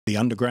the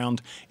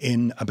underground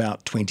in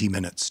about 20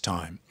 minutes'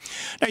 time.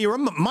 Now, you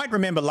might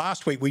remember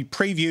last week we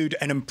previewed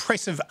an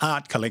impressive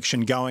art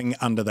collection going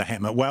under the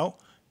hammer. Well,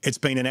 it's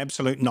been an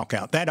absolute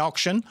knockout. That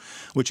auction,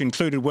 which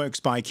included works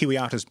by Kiwi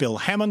artist Bill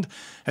Hammond,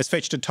 has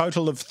fetched a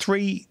total of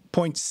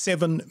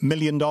 $3.7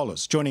 million.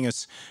 Joining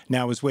us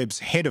now is Webb's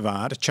head of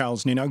art,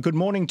 Charles Ninow. Good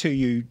morning to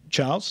you,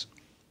 Charles.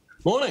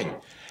 Morning.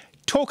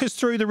 Talk us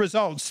through the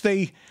results.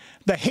 The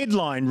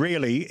headline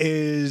really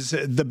is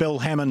the Bill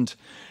Hammond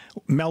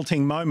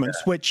melting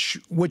moments, which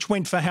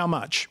went for how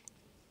much?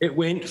 It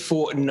went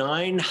for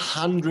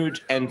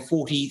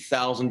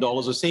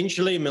 $940,000,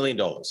 essentially $1 million.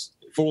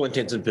 For all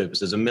intents and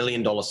purposes, $1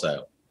 million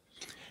sale.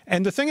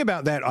 And the thing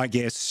about that, I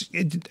guess,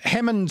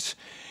 Hammond,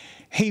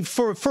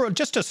 for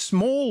just a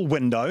small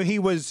window, he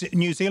was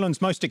New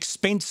Zealand's most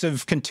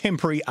expensive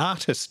contemporary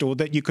artist, or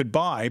that you could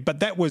buy, but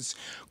that was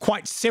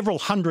quite several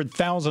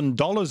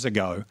 $100,000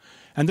 ago.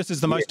 And this is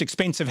the most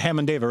expensive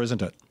Hammond ever,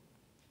 isn't it?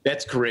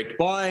 That's correct.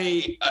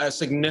 By a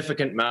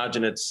significant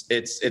margin,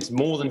 it's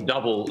more than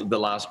double the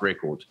last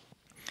record.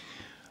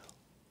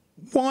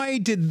 Why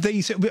did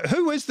these?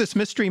 Who is this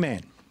mystery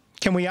man?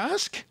 Can we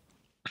ask?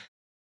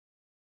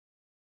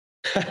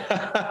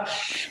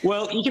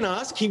 Well, you can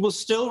ask. He will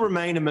still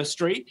remain a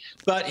mystery,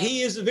 but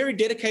he is a very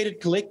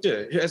dedicated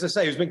collector. As I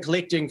say, who's been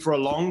collecting for a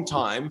long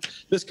time.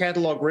 This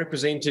catalogue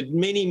represented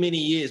many, many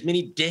years,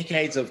 many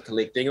decades of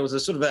collecting. It was a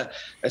sort of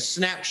a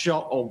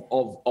snapshot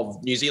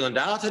of New Zealand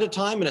art at a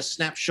time and a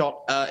snapshot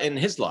in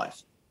his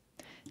life.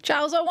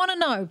 Charles, I want to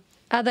know,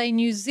 are they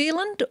New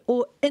Zealand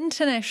or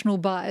international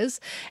buyers?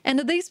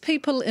 And are these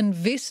people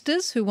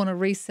investors who want to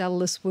resell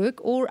this work,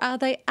 or are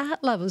they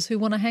art lovers who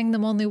want to hang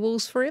them on their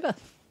walls forever?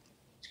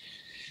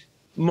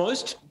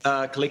 Most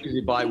collectors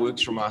who buy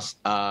works from us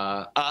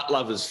are art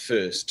lovers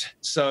first.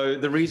 So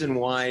the reason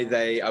why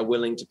they are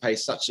willing to pay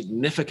such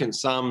significant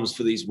sums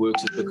for these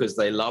works is because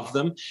they love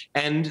them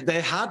and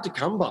they're hard to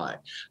come by.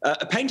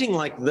 A painting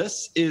like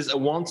this is a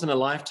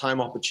once-in-a-lifetime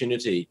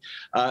opportunity.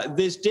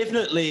 There's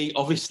definitely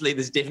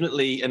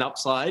an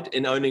upside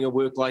in owning a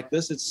work like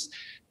this. It's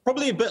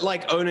probably a bit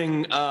like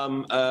owning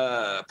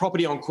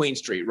property on Queen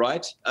Street,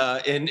 right?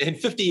 In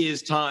 50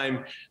 years'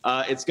 time,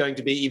 it's going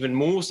to be even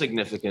more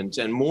significant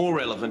and more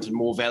relevant and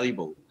more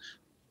valuable.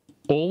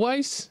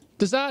 Always?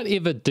 Does art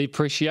ever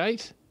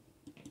depreciate?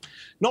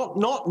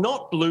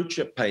 Not blue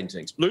chip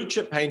paintings. Blue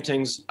chip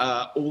paintings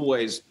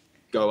always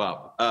go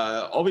up.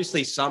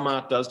 Obviously, some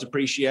art does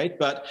depreciate,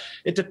 but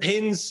it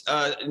depends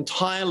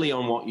entirely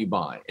on what you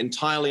buy.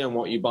 Entirely on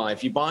what you buy.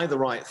 If you buy the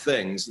right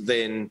things,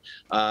 then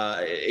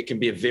it can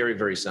be a very,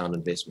 very sound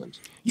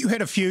investment. You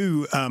had a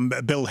few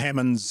Bill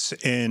Hammonds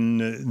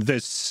in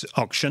this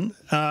auction.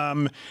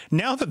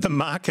 Now that the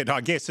market,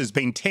 I guess, has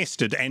been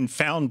tested and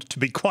found to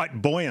be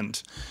quite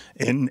buoyant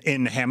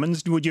in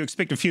Hammonds, would you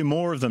expect a few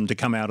more of them to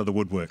come out of the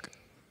woodwork?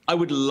 I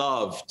would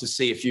love to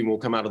see a few more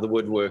come out of the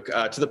woodwork.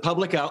 To the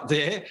public out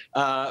there,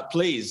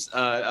 please,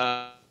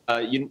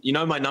 you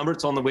know my number,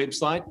 it's on the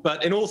website.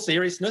 But in all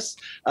seriousness,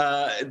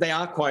 they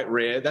are quite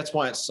rare. That's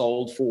why it's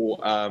sold for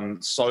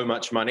so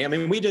much money. I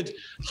mean, we did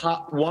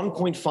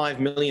 $1.5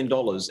 million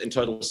in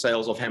total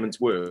sales of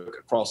Hammond's work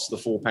across the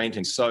 4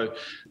 paintings. So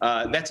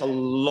that's a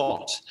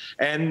lot.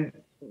 And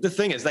the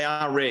thing is, they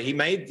are rare. He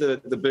made the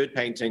bird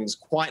paintings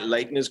quite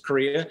late in his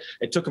career.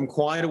 It took him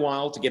quite a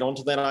while to get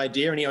onto that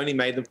idea, and he only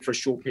made them for a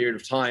short period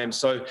of time.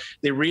 So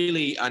there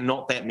really are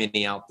not that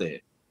many out there.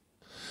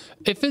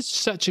 If it's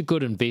such a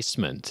good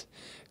investment,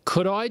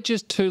 could I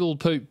just toodle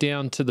poop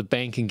down to the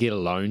bank and get a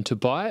loan to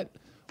buy it?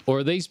 Or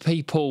are these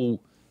people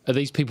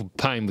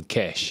paying with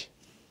cash?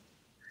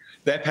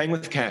 They're paying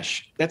with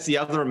cash. That's the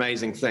other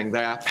amazing thing.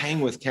 They are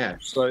paying with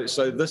cash. So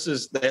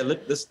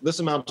this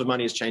amount of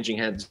money is changing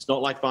hands. It's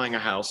not like buying a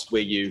house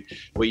where you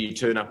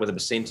turn up with a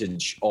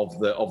percentage of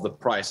the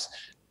price.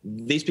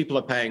 These people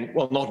are paying,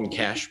 well, not in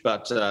cash,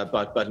 but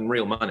in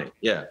real money.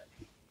 Yeah.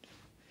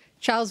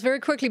 Charles,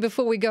 very quickly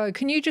before we go,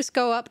 can you just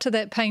go up to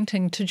that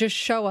painting to just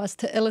show us,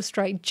 to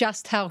illustrate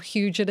just how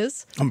huge it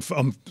is? I'm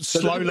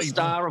slowly.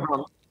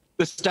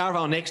 The star of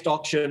our next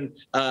auction,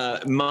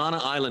 Mana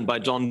Island by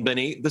John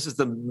Binney. This is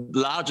the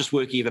largest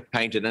work he ever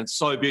painted, and it's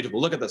so beautiful.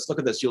 Look at this. Look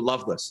at this. You'll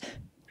love this.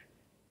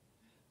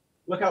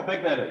 Look how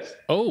big that is.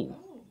 Oh.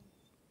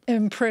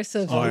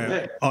 Impressive.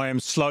 I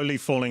am slowly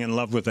falling in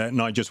love with that, and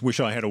I just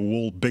wish I had a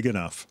wall big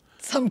enough.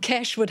 Some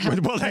cash would help.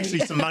 Well,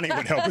 actually, some money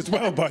would help as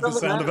well, by the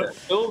sound of it.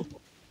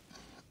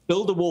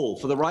 Build a wall.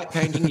 For the right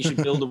painting, you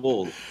should build a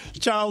wall.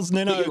 Charles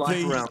Ninow,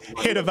 the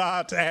head of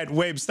art at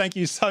Webb's, thank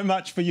you so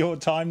much for your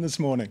time this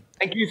morning.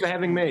 Thank you for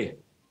having me.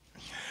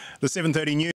 The 7:30 News.